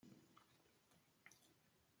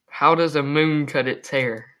How does a moon cut its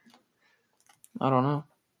hair? I don't know.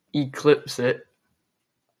 Eclipse it.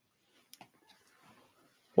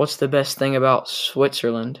 What's the best thing about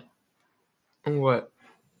Switzerland? What?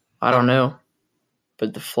 I don't know.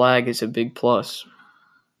 But the flag is a big plus.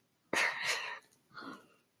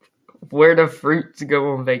 Where do fruits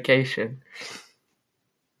go on vacation?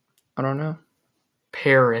 I don't know.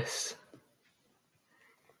 Paris.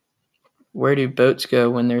 Where do boats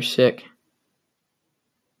go when they're sick?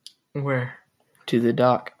 Where? To the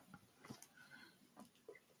dock.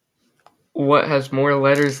 What has more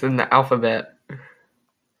letters than the alphabet?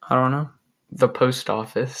 I don't know. The post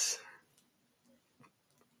office.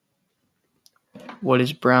 What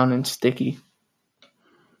is brown and sticky?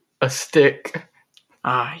 A stick.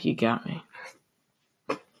 Ah, you got me.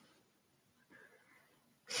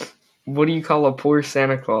 What do you call a poor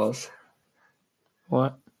Santa Claus?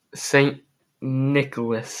 What? Saint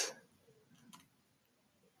Nicholas.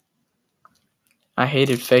 I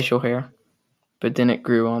hated facial hair, but then it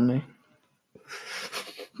grew on me.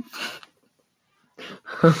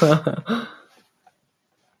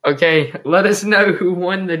 Okay, let us know who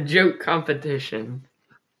won the joke competition.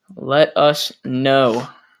 Let us know.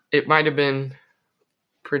 It might have been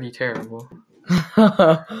pretty terrible.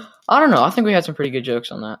 I don't know. I think we had some pretty good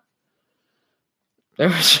jokes on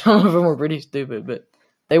that. Some of them were pretty stupid, but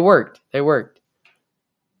they worked. They worked.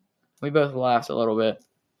 We both laughed a little bit.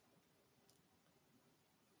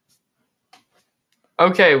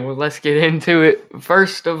 Okay, well, let's get into it.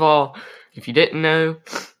 First of all, if you didn't know,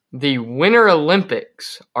 the Winter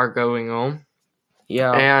Olympics are going on.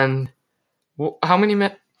 Yeah. And how many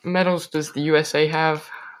medals does the USA have?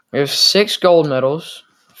 We have 6 gold medals,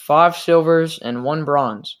 5 silvers, and 1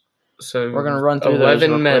 bronze. So we're going to run through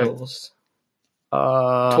 11 medals.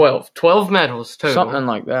 12. 12 medals total. Something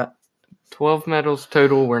like that. 12 medals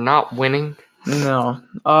total. We're not winning. No.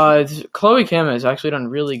 Chloe Kim has actually done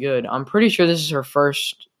really good. I'm pretty sure this is her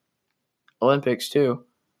first Olympics too.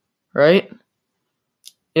 Right?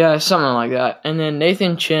 Yeah, something like that. And then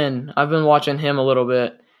Nathan Chen, I've been watching him a little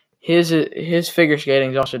bit. His figure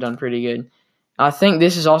skating's also done pretty good. I think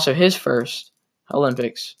this is also his first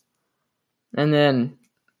Olympics. And then,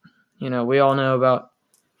 we all know about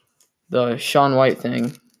the Shaun White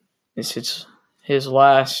thing. It's his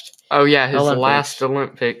last. Oh yeah, his Olympics. Last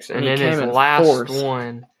Olympics, and then his in last 4th.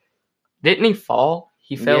 one. Didn't he fall?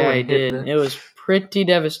 He fell. Yeah, and he hit did. It was pretty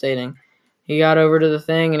devastating. He got over to the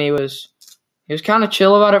thing, and he was kind of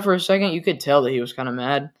chill about it for a second. You could tell that he was kind of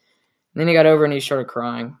mad. And then he got over and he started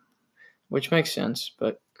crying, which makes sense.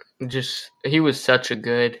 But he was such a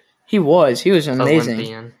good. He was amazing.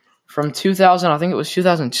 Olympian. From 2000, I think it was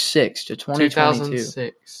 2006 to 2022.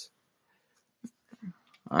 2006.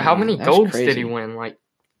 How many golds did he win? Like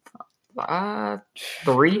 3, I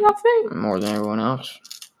think. More than everyone else.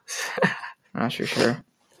 That's for sure.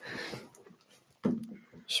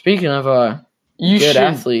 Speaking of good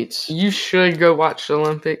athletes, you should go watch the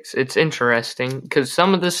Olympics. It's interesting because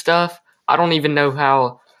some of the stuff I don't even know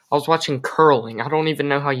how. I was watching curling. I don't even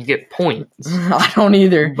know how you get points. I don't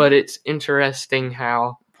either. But it's interesting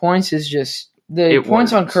how points is just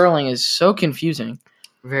points on curling is so confusing.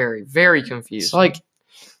 Very, very confusing. It's like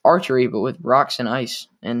archery, but with rocks and ice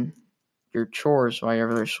and your chores while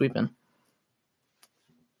you're there sweeping.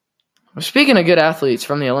 Well, speaking of good athletes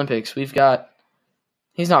from the Olympics, we've got.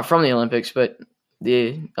 He's not from the Olympics, but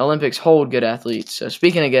the Olympics hold good athletes. So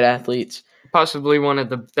speaking of good athletes. Possibly one of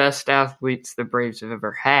the best athletes the Braves have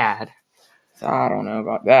ever had. I don't know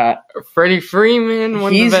about that. Freddie Freeman,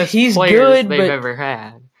 one of the best players they've ever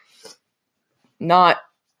had. I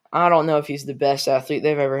don't know if he's the best athlete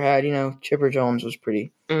they've ever had. Chipper Jones was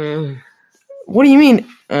pretty. What do you mean?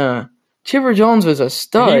 Chipper Jones was a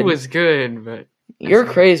stud. He was good, but... You're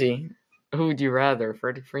crazy. Who would you rather,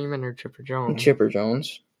 Freddie Freeman or Chipper Jones? Chipper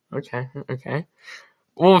Jones. Okay.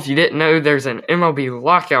 Well, if you didn't know, there's an MLB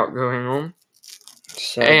lockout going on.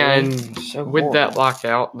 With that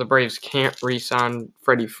lockout, the Braves can't re-sign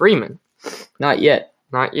Freddie Freeman. Not yet.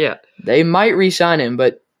 They might re-sign him,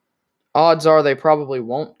 but odds are they probably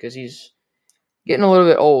won't because he's getting a little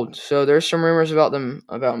bit old. So there's some rumors about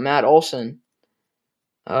Matt Olson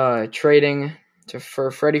trading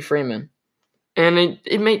for Freddie Freeman. And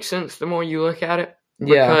it makes sense the more you look at it.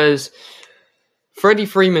 Because Freddie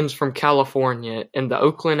Freeman's from California, and the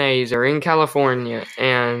Oakland A's are in California,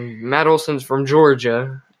 and Matt Olson's from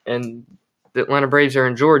Georgia, and the Atlanta Braves are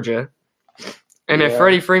in Georgia. And if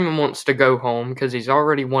Freddie Freeman wants to go home, because he's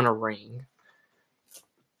already won a ring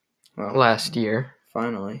last year.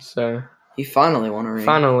 Finally. So he finally won a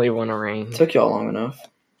ring. It took y'all long enough.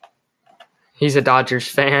 He's a Dodgers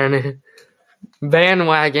fan.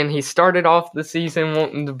 bandwagon. He started off the season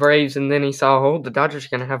wanting the Braves, and then he saw, the Dodgers are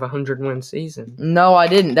going to have a 100-win season. No, I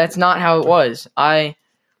didn't. That's not how it was. I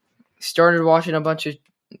started watching a bunch of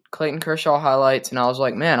Clayton Kershaw highlights, and I was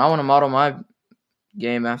like, man, I want to model my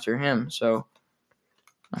game after him. So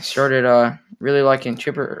I started really liking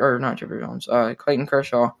Clayton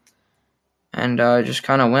Kershaw, and just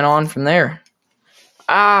kind of went on from there.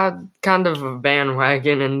 Kind of a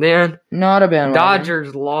bandwagon, and then not a bandwagon.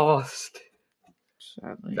 Dodgers lost.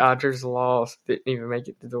 Sadly. Dodgers lost. Didn't even make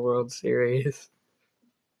it to the World Series.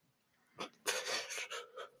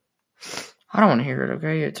 I don't want to hear it,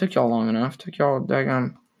 okay? It took y'all long enough. It took y'all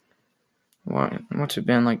daggone, what's it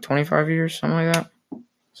been, like 25 years? Something like that?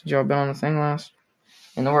 Since y'all been on the thing last?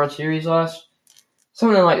 In the World Series last?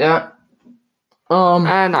 Something like that.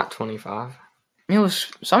 Not 25. It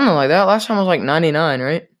was something like that. Last time was like 99,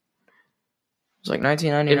 right? It was like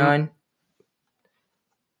 1999.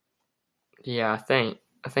 Yeah, I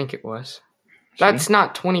think it was. That's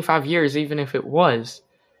not 25 years, even if it was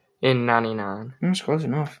in 99. It's close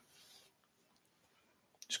enough.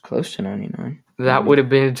 It's close to 99. That would have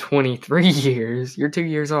been 23 years. You're 2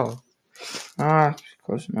 years old.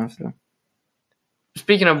 Close enough, though.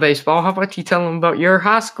 Speaking of baseball, how about you tell them about your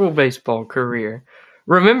high school baseball career?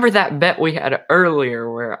 Remember that bet we had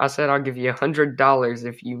earlier where I said I'll give you $100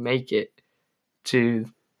 if you make it to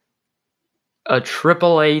a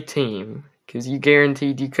AAA team, because you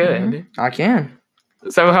guaranteed you could. Mm-hmm. I can.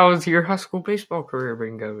 So how has your high school baseball career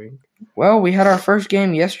been going? Well, we had our first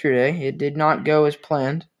game yesterday. It did not go as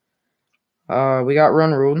planned. We got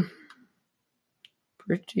run ruled.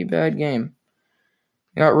 Pretty bad game.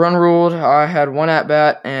 We got run ruled. I had one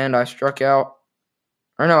at-bat, and I struck out.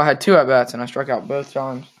 Or no, I had two at-bats, and I struck out both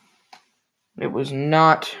times. It was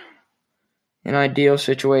not an ideal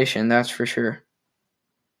situation, that's for sure.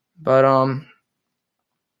 But,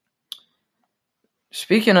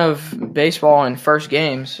 speaking of baseball and first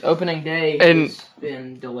games, opening day has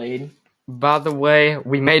been delayed. By the way,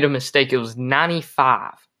 we made a mistake. It was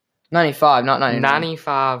 95. 95, not 99.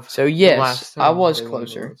 95. So, yes, I was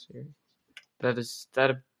closer. That'd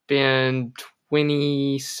have been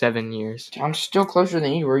 27 years. I'm still closer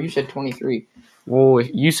than you were. You said 23. Well,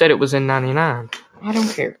 you said it was in 99. I don't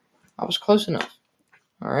care. I was close enough.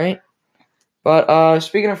 All right. But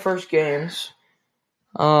speaking of first games,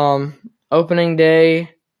 opening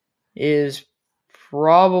day is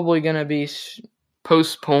probably going to be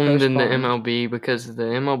postponed in the MLB because of the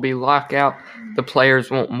MLB lockout. The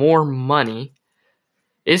players want more money.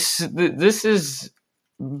 This has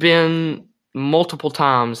been multiple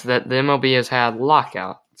times that the MLB has had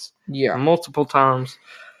lockouts. Yeah. Multiple times.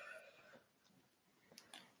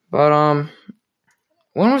 But,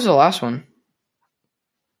 when was the last one?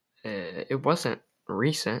 It wasn't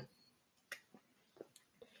recent.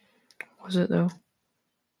 Was it, though?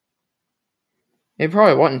 It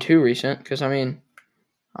probably wasn't too recent, because, I mean,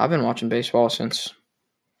 I've been watching baseball since,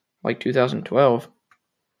 like, 2012.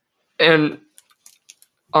 And,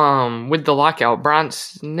 with the lockout, Brian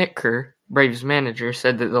Snitker, Braves manager,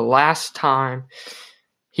 said that the last time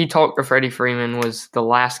he talked to Freddie Freeman was the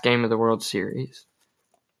last game of the World Series.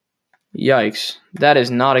 Yikes. That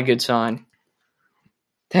is not a good sign.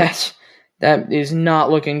 That is not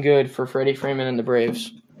looking good for Freddie Freeman and the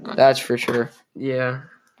Braves. That's for sure. Yeah.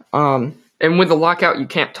 And with the lockout, you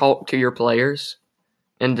can't talk to your players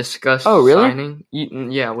and discuss signing.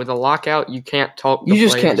 With a lockout, you can't talk to You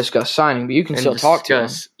just players can't discuss signing, but you can still talk to them.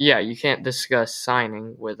 Yeah, you can't discuss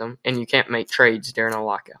signing with them, and you can't make trades during a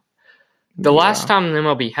lockout. The last time the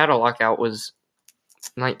MLB had a lockout was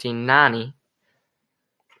 1990.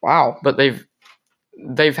 Wow. But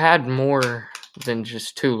they've had more than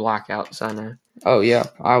just two lockouts, I know. Oh, yeah.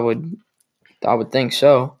 I would think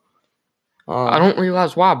so. I don't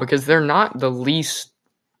realize why, because they're not the least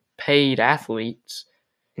paid athletes.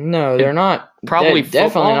 No, they're not. Probably they're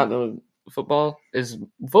definitely not the football is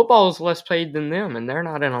less paid than them, and they're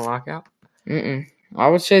not in a lockout. I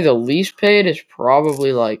would say the least paid is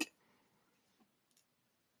probably like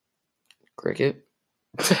cricket.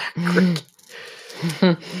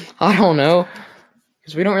 I don't know,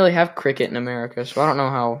 because we don't really have cricket in America, so I don't know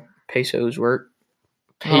how pesos work.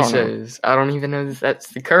 Pesos. I don't even know if that's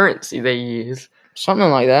the currency they use. Something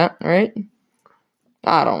like that, right?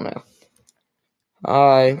 I don't know.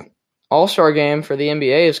 All-Star game for the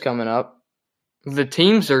NBA is coming up. The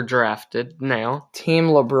teams are drafted now. Team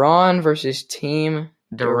LeBron versus Team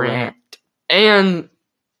Durant. And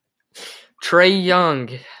Trae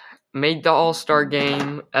Young made the All-Star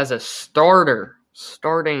game as a starter,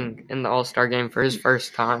 starting in the All-Star game for his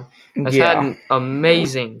first time. Has had an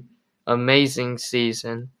amazing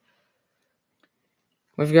season.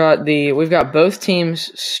 We've got both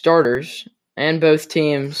teams' starters and both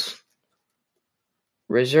teams'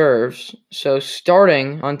 reserves. So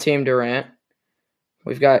starting on Team Durant,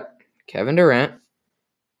 we've got Kevin Durant,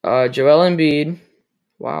 Joel Embiid,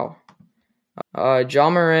 wow, Ja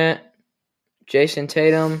Morant, Jason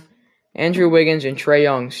Tatum, Andrew Wiggins, and Trae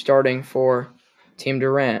Young starting for Team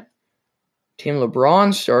Durant. Team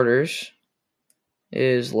LeBron starters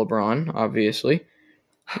is LeBron, obviously,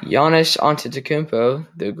 Giannis Antetokounmpo,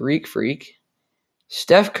 the Greek Freak,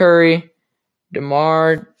 Steph Curry,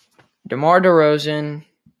 DeMar DeRozan,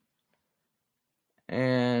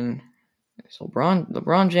 and so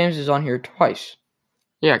LeBron James is on here twice.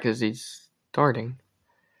 Yeah, because he's starting.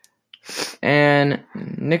 And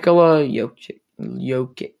Nikola Jokic.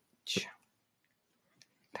 Nikola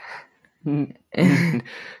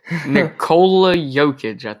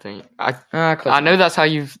Jokic, I think. I know that's how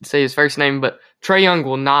you say his first name, but Trae Young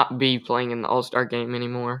will not be playing in the All-Star game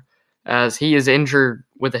anymore, as he is injured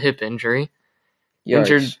with a hip injury. Yikes.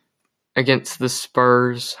 Injured against the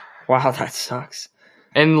Spurs. Wow, that sucks.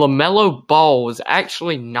 And LaMelo Ball was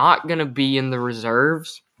actually not going to be in the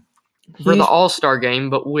reserves for the All-Star game,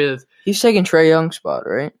 but he's taking Trae Young's spot,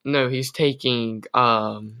 right? No, he's taking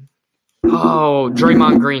Draymond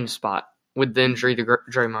Green's spot with the injury to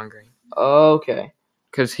Draymond Green. Okay.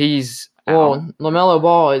 Because he's LaMelo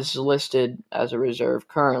Ball is listed as a reserve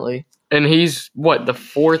currently. And he's, the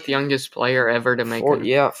fourth youngest player ever to make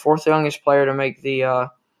fourth youngest player to make the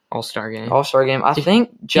All-Star game. I think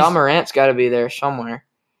Ja Morant's got to be there somewhere.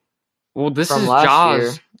 Well, this from is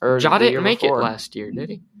last year. Ja didn't make it last year, did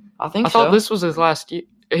he? I think I thought this was his last year,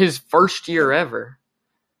 his first year ever.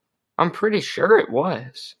 I'm pretty sure it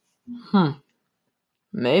was.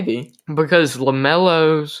 Maybe. Because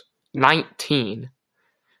LaMelo's 19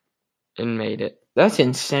 and made it. That's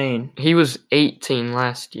insane. He was 18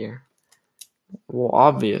 last year. Well,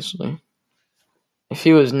 obviously. If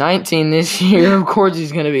he was 19 this year, of course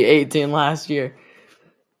he's going to be 18 last year.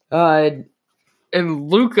 And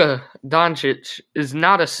Luka Doncic is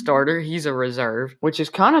not a starter. He's a reserve. Which is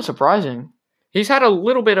kind of surprising. He's had a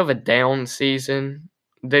little bit of a down season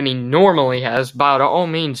than he normally has. By all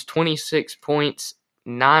means, 26 points,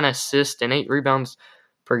 9 assists, and 8 rebounds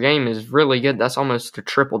per game is really good. That's almost a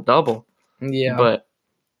triple-double. Yeah. But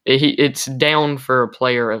it's down for a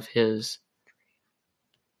player of his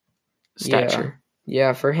stature.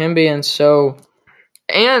 Yeah, for him being so...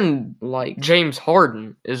 And James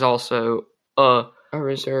Harden is also a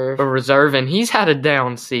reserve, and he's had a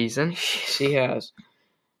down season. Yes, he has.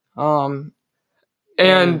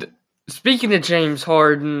 And speaking of James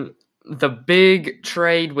Harden, the big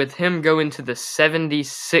trade with him going to the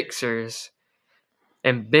 76ers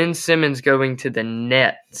and Ben Simmons going to the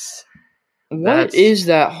Nets. What is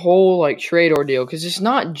that whole trade ordeal? Because it's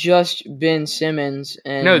not just Ben Simmons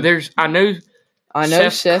and I know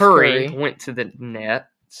Seth Curry went to the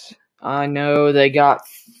Nets. I know they got.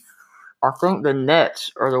 I think the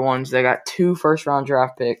Nets are the ones that got 2 first-round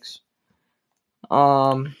draft picks.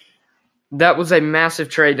 That was a massive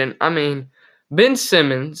trade, and I mean, Ben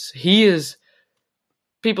Simmons,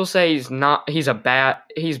 people say he's a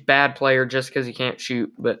bad player just because he can't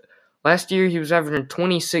shoot, but last year he was averaging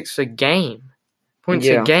 26 points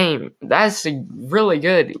a game. That's really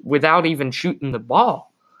good without even shooting the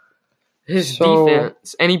ball. His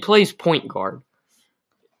defense, and he plays point guard.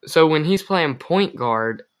 So when he's playing point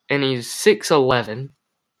guard and he's 6'11",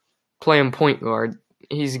 playing point guard,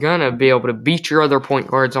 he's going to be able to beat your other point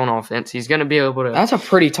guards on offense. He's going to be able to... That's a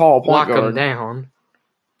pretty tall point guard. Lock them down.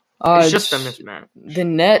 It's just a mismatch. The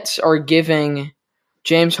Nets are giving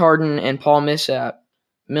James Harden and Paul Millsap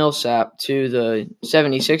to the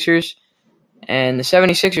 76ers, and the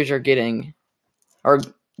 76ers are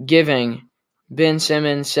giving Ben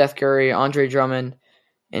Simmons, Seth Curry, Andre Drummond,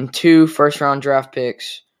 and 2 first-round draft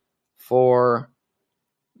picks for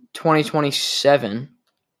 2027.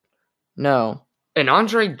 No. And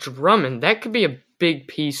Andre Drummond, that could be a big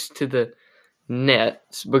piece to the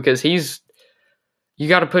Nets because you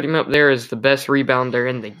got to put him up there as the best rebounder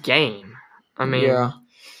in the game. I mean,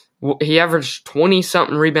 he averaged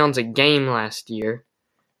 20-something rebounds a game last year.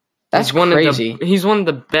 That's crazy. He's one of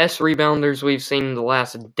the best rebounders we've seen in the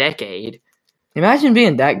last decade. Imagine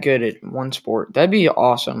being that good at one sport. That'd be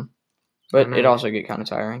awesome. But it'd also get kind of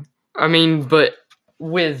tiring. I mean, but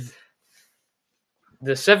with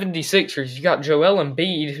the 76ers, you got Joel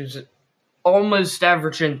Embiid, who's almost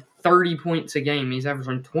averaging 30 points a game. He's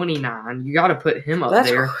averaging 29. You got to put him up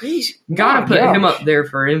there. That's crazy. Got to put him up there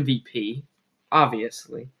for MVP,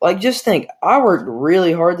 obviously. Just think, I worked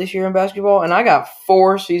really hard this year in basketball, and I got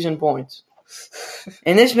 4 season points.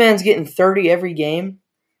 And this man's getting 30 every game.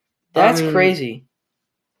 That's crazy.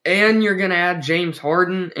 And you're going to add James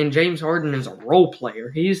Harden, and James Harden is a role player.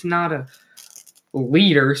 He's not a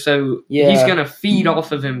leader, so he's going to feed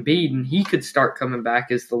off of Embiid, and he could start coming back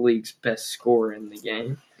as the league's best scorer in the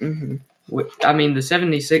game. Mm-hmm. I mean, the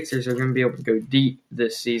 76ers are going to be able to go deep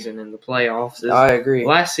this season in the playoffs. I agree.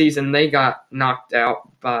 Last season, they got knocked out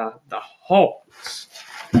by the Hawks,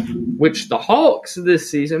 which the Hawks this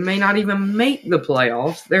season may not even make the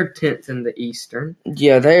playoffs. They're 10th in the Eastern.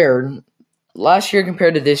 Yeah, they're – last year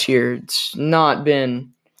compared to this year, it's not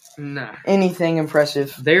been anything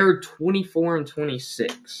impressive. They're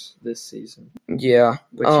 24-26 this season. Yeah.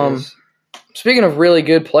 Speaking of really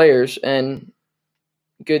good players and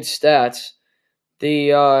good stats, the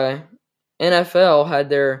NFL had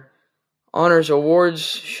their honors awards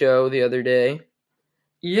show the other day.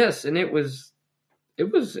 Yes, and it was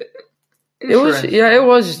definitely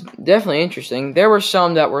interesting. There were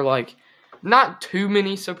some that were like not too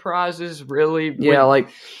many surprises, really. Yeah, like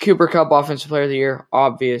Cooper Kupp, Offensive Player of the Year,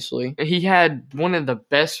 obviously. He had one of the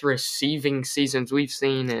best receiving seasons we've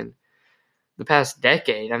seen in the past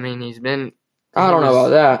decade. I mean, he's been I don't know about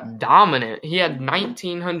that. Dominant. He had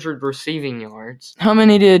 1,900 receiving yards. How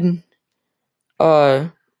many did what's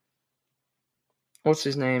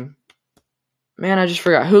his name? Man, I just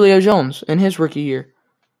forgot. Julio Jones in his rookie year.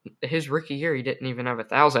 His rookie year, he didn't even have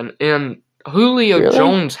 1,000. And Julio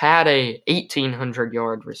Jones had a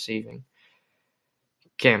 1,800-yard receiving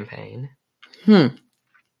campaign. Well,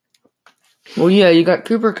 yeah, you got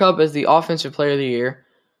Cooper Kupp as the Offensive Player of the Year.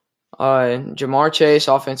 Jamar Chase,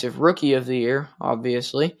 Offensive Rookie of the Year,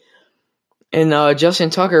 obviously. And Justin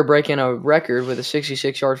Tucker breaking a record with a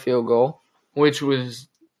 66-yard field goal. Which was,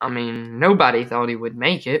 I mean, nobody thought he would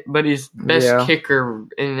make it, but he's best kicker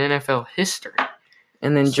in NFL history.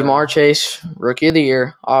 And then Jamar Chase, Rookie of the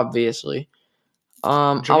Year, obviously.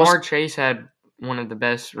 Jamar Chase had one of the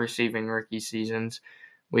best receiving rookie seasons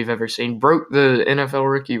we've ever seen. Broke the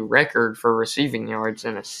NFL rookie record for receiving yards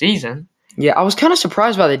in a season. Yeah, I was kind of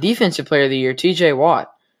surprised by the Defensive Player of the Year, TJ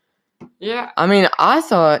Watt. Yeah. I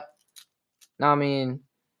thought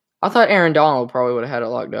Aaron Donald probably would have had it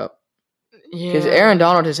locked up. Yeah. Because Aaron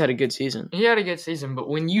Donald has had a good season. He had a good season, but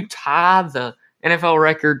when you tie the NFL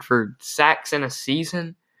record for sacks in a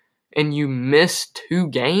season and you miss 2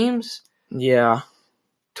 games? Yeah.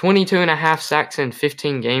 22.5 sacks in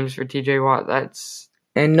 15 games for TJ Watt. That's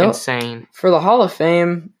insane. For the Hall of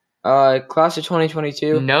Fame, class of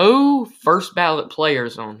 2022. No first ballot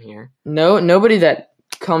players on here. No, nobody that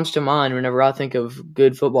comes to mind whenever I think of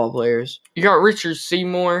good football players. You got Richard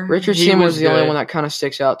Seymour. Richard Seymour is the only one that kind of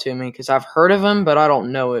sticks out to me because I've heard of him, but I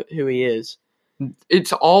don't know who he is.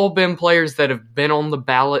 It's all been players that have been on the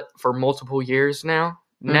ballot for multiple years now.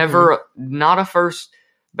 Not a first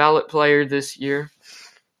ballot player this year.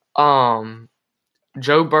 Joe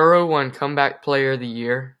Burrow won Comeback Player of the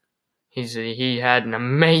Year. He had an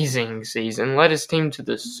amazing season. Led his team to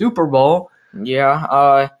the Super Bowl.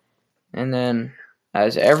 Yeah. And then,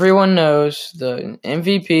 as everyone knows, the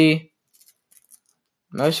MVP,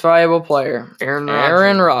 most valuable player,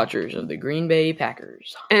 Aaron Rodgers of the Green Bay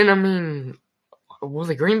Packers. And will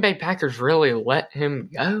the Green Bay Packers really let him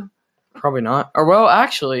go? Probably not. Or, well,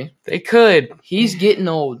 actually, they could. He's getting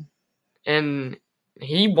old. And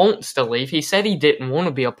he wants to leave. He said he didn't want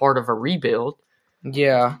to be a part of a rebuild.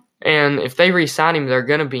 Yeah. And if they re-sign him, they're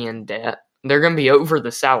going to be in debt. They're going to be over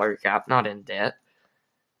the salary cap, not in debt.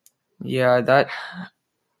 Yeah,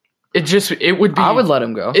 it would be. I would let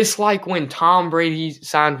him go. It's like when Tom Brady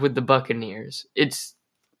signed with the Buccaneers.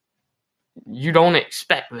 You don't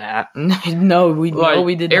expect that. No, we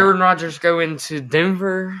did not. Aaron Rodgers going to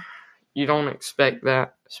Denver. You don't expect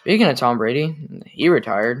that. Speaking of Tom Brady, he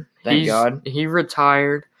retired. Thank God. He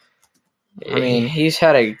retired. He's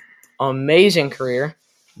had an amazing career.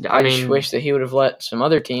 I just wish that he would have let some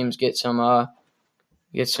other teams get some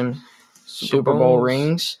Super Bowl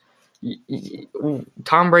rings.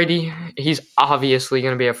 Tom Brady, he's obviously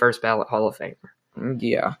going to be a first ballot Hall of Famer.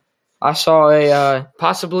 Yeah. I saw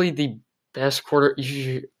possibly the best quarter.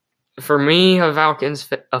 For me, a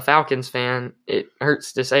Falcons fan, it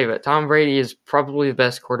hurts to say, but Tom Brady is probably the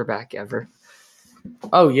best quarterback ever.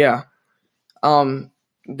 Oh yeah. I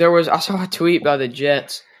saw a tweet by the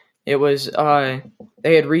Jets. It was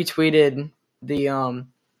they had retweeted the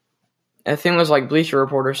I think it was like Bleacher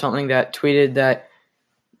Report or something that tweeted that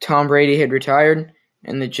Tom Brady had retired,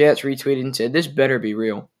 and the Jets retweeted and said, "This better be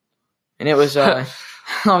real." And it was I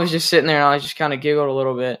was just sitting there and I just kind of giggled a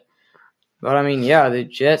little bit. But the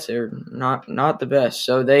Jets are not the best,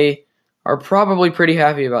 so they are probably pretty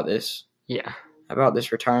happy about this. Yeah. About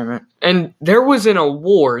this retirement. And there was an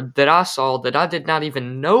award that I saw that I did not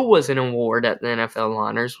even know was an award at the NFL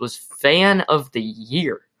Honors, was Fan of the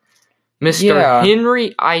Year. Mr.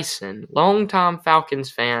 Henry Eisen, longtime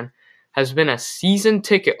Falcons fan, has been a season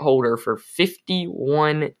ticket holder for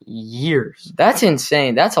 51 years. That's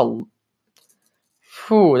insane. That's a lot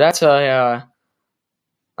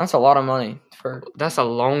of money. That's a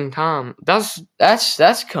long time.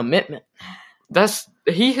 That's commitment.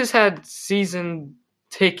 He has had season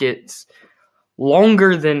tickets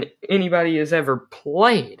longer than anybody has ever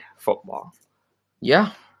played football.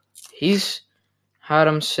 Yeah. He's had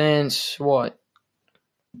them since,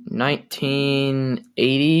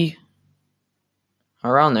 1980?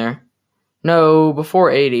 Around there. No, before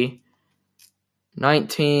 80.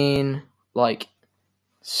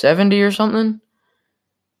 70 or something?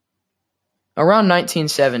 Around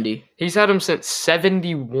 1970. He's had them since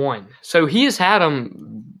 71. So he has had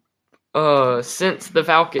them since the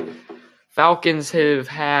Falcons have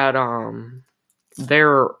had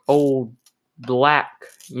their old black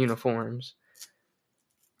uniforms.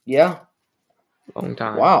 Yeah. Long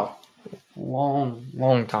time. Wow.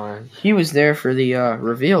 Long time. He was there for the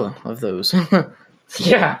reveal of those.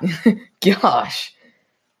 Yeah. Gosh.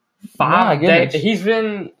 5 decades. He's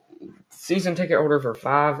been season ticket holder for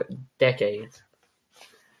 5 decades.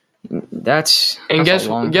 That's guess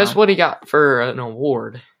what he got for an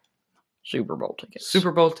award? Super Bowl tickets.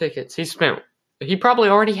 Super Bowl tickets. He probably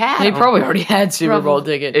already had. He probably already had Super Bowl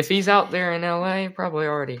tickets. If he's out there in LA, probably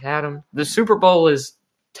already had them. The Super Bowl is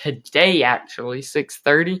today, actually,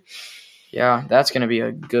 6:30. Yeah, that's going to be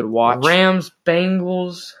a good watch. Rams,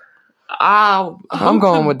 Bengals. I'm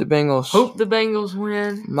going with the Bengals. Hope the Bengals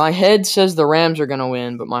win. My head says the Rams are going to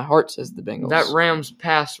win, but my heart says the Bengals. That Rams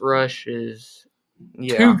pass rush is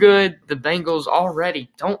too good. The Bengals already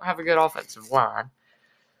don't have a good offensive line.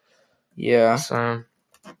 Yeah. So,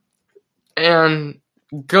 and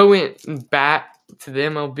going back to the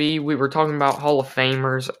MLB, we were talking about Hall of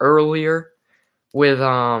Famers earlier with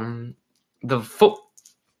the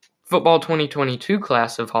Football 2022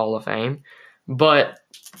 class of Hall of Fame. But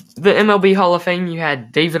the MLB Hall of Fame, you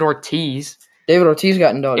had David Ortiz. David Ortiz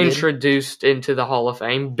got inducted. Introduced into the Hall of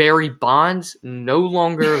Fame. Barry Bonds, no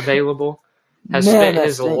longer available. Has spent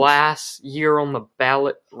his last year on the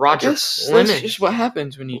ballot. Roger Clemens. That's just what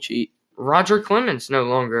happens when you cheat. Roger Clemens, no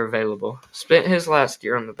longer available. Spent his last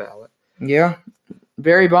year on the ballot. Yeah.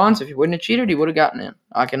 Barry Bonds, if he wouldn't have cheated, he would have gotten in.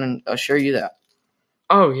 I can assure you that.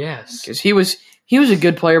 Oh, yes. Because he was a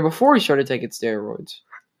good player before he started taking steroids.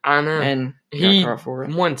 I know. And he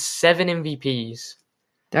won 7 MVPs.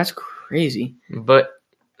 That's crazy. But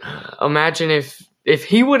imagine if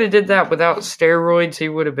he would have did that without steroids, he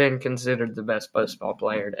would have been considered the best baseball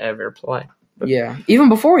player to ever play. But yeah. Even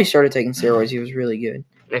before he started taking steroids, he was really good.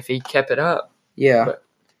 If he kept it up. Yeah.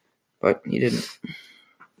 But he didn't.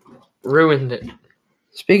 Ruined it.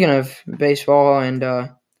 Speaking of baseball and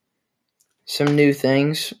some new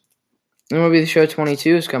things, MLB The Show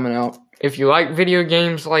 22 is coming out. If you like video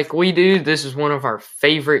games like we do, this is one of our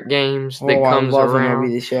favorite games that comes around. I love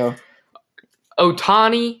MLB The Show.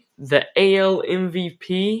 Ohtani, the AL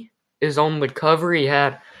MVP, is on the cover. He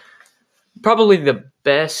had probably the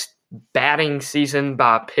best batting season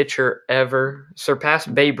by a pitcher ever.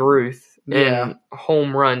 Surpassed Babe Ruth in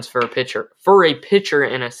home runs for a pitcher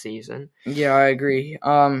in a season. Yeah, I agree.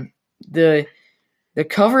 The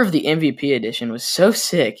cover of the MVP edition was so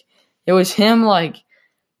sick. It was him I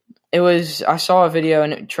saw a video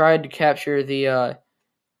and it tried to capture the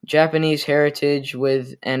Japanese heritage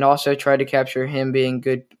and also tried to capture him being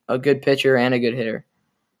a good pitcher and a good hitter.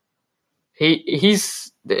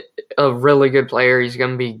 He's a really good player. He's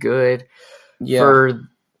going to be good for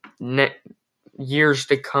years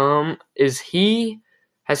to come. Has he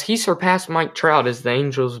surpassed Mike Trout as the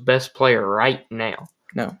Angels' best player right now?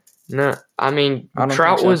 No. I mean,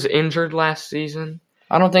 Trout was injured last season.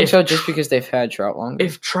 I don't think so, just because they've had Trout longer.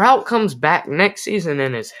 If Trout comes back next season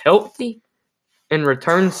and is healthy and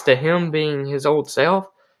returns to him being his old self,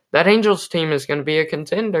 that Angels team is going to be a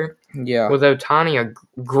contender. Yeah. With Ohtani, a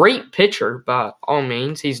great pitcher by all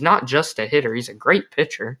means. He's not just a hitter. He's a great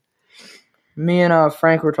pitcher. Me and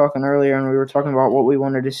Frank were talking earlier, and we were talking about what we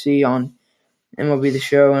wanted to see on MLB The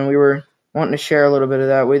Show, and we were wanting to share a little bit of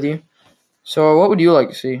that with you. So what would you like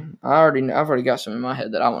to see? I've already got some in my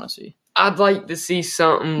head that I want to see. I'd like to see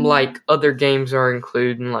something like other games are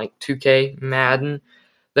including, like 2K, Madden.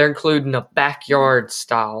 They're including a backyard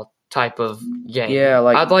style type of game. Yeah,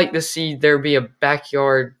 I'd like to see there be a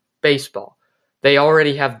backyard baseball. They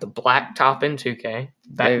already have the blacktop in 2K.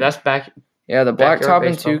 That's back. Yeah, the blacktop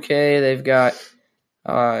in 2K. They've got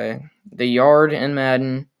the yard in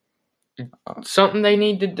Madden. Something they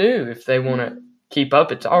need to do if they want to keep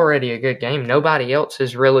up. It's already a good game. Nobody else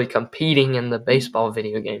is really competing in the baseball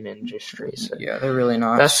video game industry. So yeah, they're really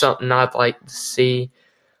not. That's something I'd like to see.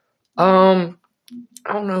 I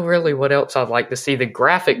don't know really what else I'd like to see. The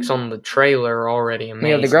graphics on the trailer are already amazing.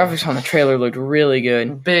 Yeah, the graphics on the trailer looked really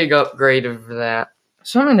good. Big upgrade over that.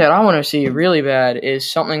 Something that I want to see really bad is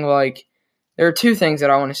something like, there are two things that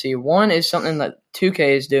I want to see. One is something that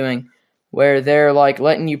 2K is doing, where they're like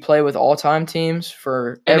letting you play with all-time teams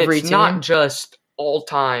for every team. It's not just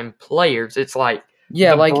all-time players. It's like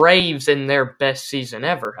Braves in their best season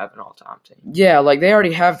ever have an all-time team. Yeah, like they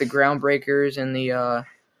already have the Groundbreakers and the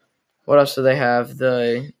what else do they have?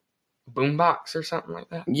 The Boombox or something like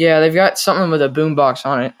that? Yeah, they've got something with a boombox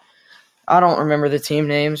on it. I don't remember the team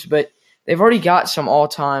names, but they've already got some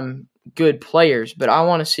all-time good players, but I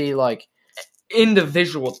want to see like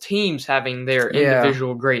individual teams having their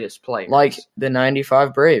individual greatest players. Like the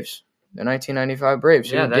 95 Braves. The 1995 Braves,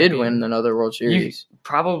 who did win another World Series.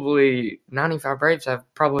 95 Braves have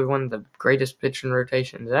probably one of the greatest pitching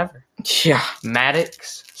rotations ever. Yeah.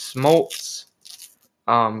 Maddox, Smoltz,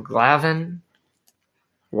 Glavine.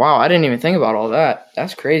 Wow, I didn't even think about all that.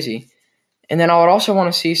 That's crazy. And then I would also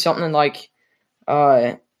want to see something like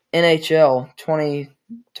NHL 20,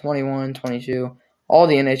 21, 22. All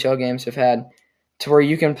the NHL games have had to where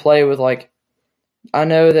you can play with, like, I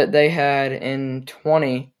know that they had in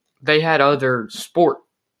 20. They had other sport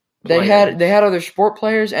players. They had other sport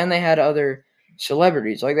players and they had other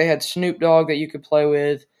celebrities. Like, they had Snoop Dogg that you could play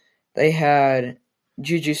with. They had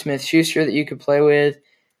Juju Smith-Schuster that you could play with.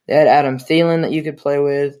 They had Adam Thielen that you could play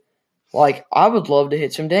with. Like, I would love to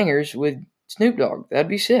hit some dingers with Snoop Dogg. That'd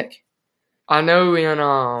be sick. I know in,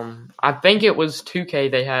 I think it was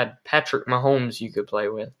 2K, they had Patrick Mahomes you could play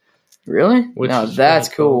with. Really? No, that's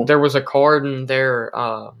cool. There was a card in there,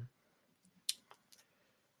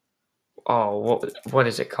 what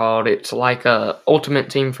is it called? It's like a Ultimate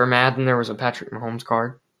Team for Madden. There was a Patrick Mahomes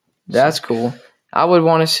card. That's cool. I would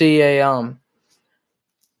want to see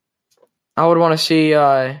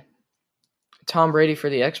Tom Brady for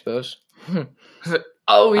the Expos.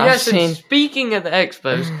 Oh, yes, and speaking of the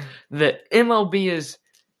Expos, the MLB is,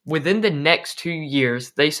 within the next 2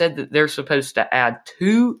 years, they said that they're supposed to add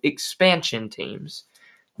 2 expansion teams.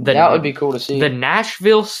 That would be cool to see. The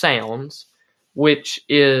Nashville Sounds, which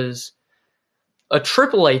is a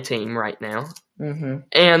AAA team right now,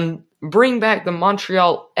 and bring back the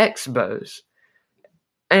Montreal Expos.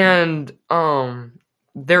 And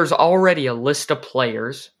there's already a list of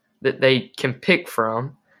players that they can pick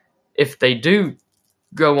from if they do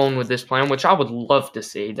go on with this plan, which I would love to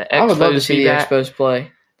see. I would love to see the Expos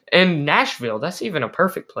play. And Nashville, that's even a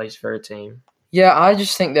perfect place for a team. Yeah, I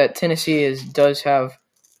just think that Tennessee does have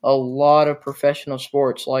a lot of professional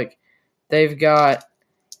sports. Like, they've got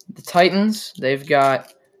the Titans, they've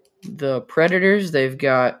got the Predators,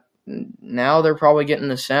 now they're probably getting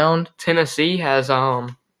the Sound. Tennessee has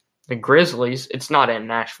the Grizzlies. It's not in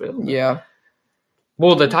Nashville. Yeah.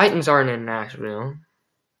 Well, the Titans aren't in Nashville.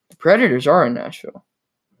 The Predators are in Nashville.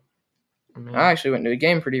 I actually went to a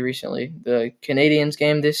game pretty recently, the Canadiens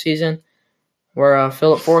game this season, where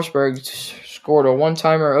Philip Forsberg scored a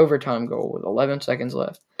one-timer overtime goal with 11 seconds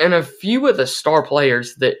left. And a few of the star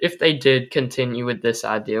players that, if they did continue with this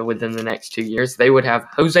idea within the next 2 years, they would have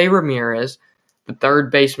Jose Ramirez, the third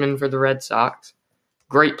baseman for the Red Sox.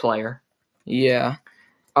 Great player. Yeah.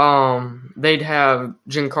 They'd have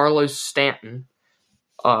Giancarlo Stanton,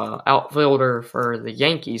 outfielder for the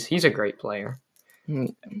Yankees. He's a great player.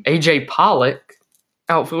 A.J. Pollock,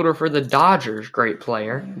 outfielder for the Dodgers, great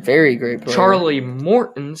player. Very great player. Charlie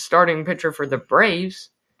Morton, starting pitcher for the Braves.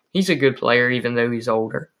 He's a good player, even though he's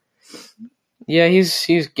older. Yeah, he's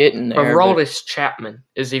getting there. Aroldis Chapman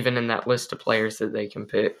is even in that list of players that they can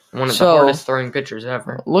pick. One of the hardest throwing pitchers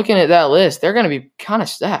ever. Looking at that list, they're going to be kind of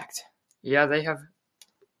stacked. Yeah, they have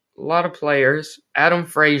a lot of players. Adam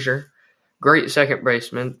Frazier, great second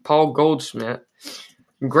baseman. Paul Goldschmidt,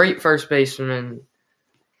 great first baseman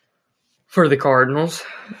for the Cardinals.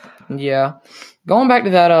 Yeah. Going back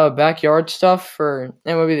to that backyard stuff for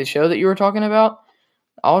MLB The Show that you were talking about,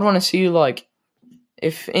 I would want to see, like,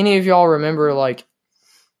 if any of y'all remember, like,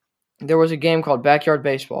 there was a game called Backyard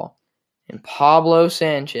Baseball, and Pablo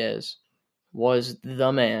Sanchez was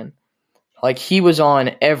the man. Like, he was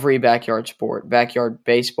on every backyard sport, backyard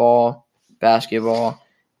baseball, basketball.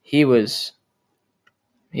 He was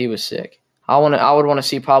sick. I would want to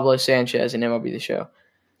see Pablo Sanchez in MLB The Show.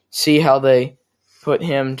 See how they put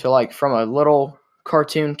him to, like, from a little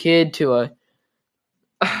cartoon kid to a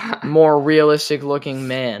more realistic looking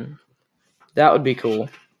man. That would be cool.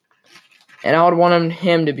 And I would want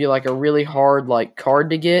him to be like a really hard, like, card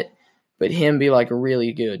to get, but him be like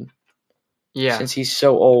really good. Yeah. Since he's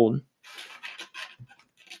so old.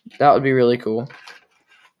 That would be really cool.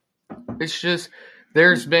 It's just,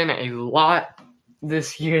 there's been a lot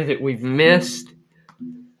this year that we've missed.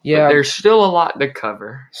 Yeah. But there's still a lot to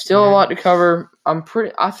cover. Still a lot to cover.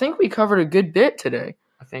 I think we covered a good bit today.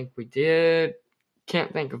 I think we did.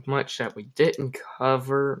 Can't think of much that we didn't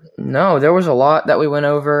cover. No, there was a lot that we went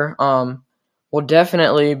over. We'll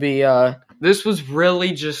definitely be... This was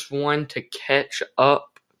really just one to catch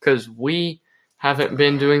up because we haven't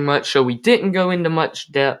been doing much, so we didn't go into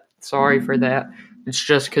much depth. Sorry for that. It's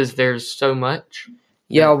just because there's so much.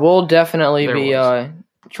 Yeah, we'll definitely be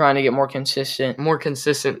trying to get more consistent. More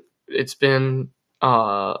consistent. It's been...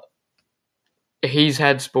 he's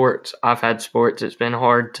had sports. I've had sports. It's been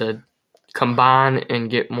hard to combine and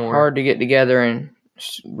get more. Hard to get together and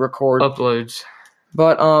record. Uploads.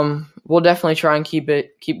 But we'll definitely try and keep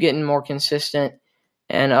getting more consistent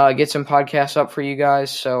and get some podcasts up for you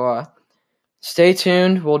guys. So stay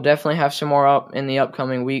tuned. We'll definitely have some more up in the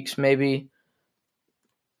upcoming weeks, maybe.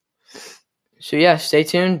 So yeah, stay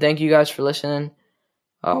tuned. Thank you guys for listening.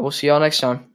 We'll see y'all next time.